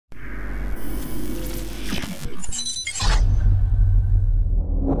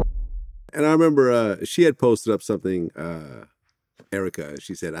And I remember she had posted up something, Erykah.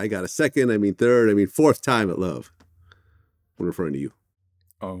 She said, I got a second, third, fourth time at love. I'm referring to you.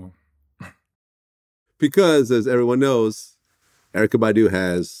 Oh. Because, as everyone knows, Erykah Badu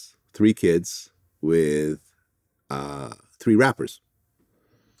has 3 kids with 3 rappers.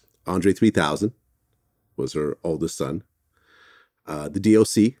 Andre 3000 was her oldest son. The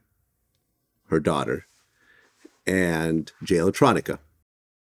D.O.C, her daughter, and Jay Electronica.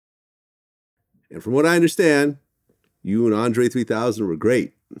 And from what I understand, you and Andre 3000 were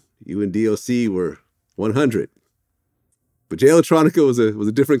great. You and D.O.C were 100. But Jay Electronica was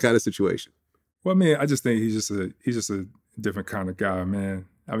a different kind of situation. Well, I mean, I just think he's just a different kind of guy, man.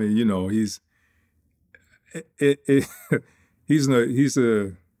 I mean, you know, he's a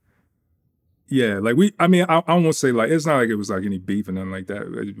yeah, like I won't say like, it's not like it was like any beef or nothing like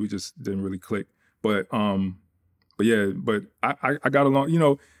that. We just didn't really click. But yeah, but I got along, you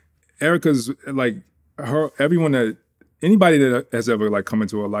know, Erykah's like anybody that has ever like come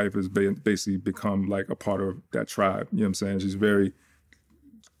into her life has basically become like a part of that tribe. You know what I'm saying? She's very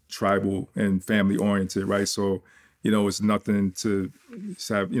tribal and family oriented, right? So, you know, it's nothing to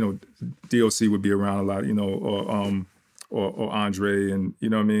have, you know, D.O.C would be around a lot, you know, or Andre, and you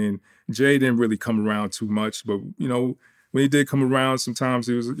know what I mean? Jay didn't really come around too much, but you know, when he did come around, sometimes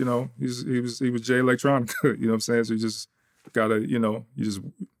he was, you know, he was Jay Electronica, you know what I'm saying? So you just gotta, you know, you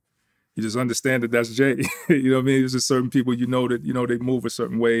just understand that that's Jay. You know what I mean? There's just certain people, you know, that, you know, they move a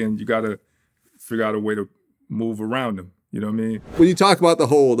certain way and you gotta figure out a way to move around them. You know what I mean? When you talk about the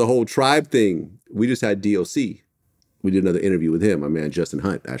whole tribe thing, we just had D.O.C. We did another interview with him. My man Justin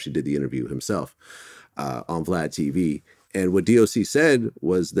Hunt actually did the interview himself on Vlad TV. And what D.O.C said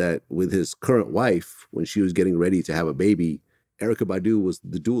was that with his current wife, when she was getting ready to have a baby, Erykah Badu was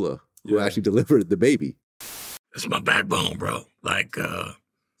the doula who actually delivered the baby. It's my backbone, bro. Like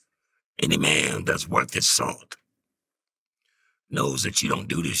any man that's worth his salt knows that you don't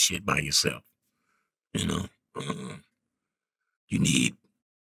do this shit by yourself. You know, you need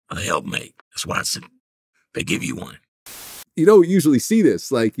a helpmate. That's why they give you one. You don't usually see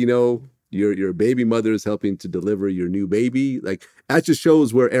this, like, you know, your baby mother is helping to deliver your new baby. Like, that just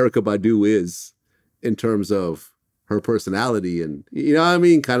shows where Erykah Badu is in terms of her personality and, you know what I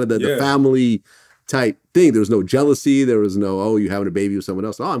mean? Kind of the family type thing. There was no jealousy. There was no, oh, you're having a baby with someone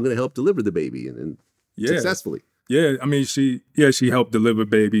else. Oh, I'm going to help deliver the baby and successfully. Yeah, I mean, she helped deliver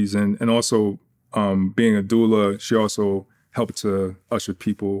babies and also being a doula, she also helped to usher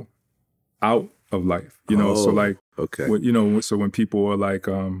people out of life, you know? So like, you know, so when people are like,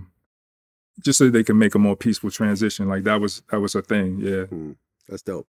 just so they can make a more peaceful transition, like that was a thing. Yeah. That's dope.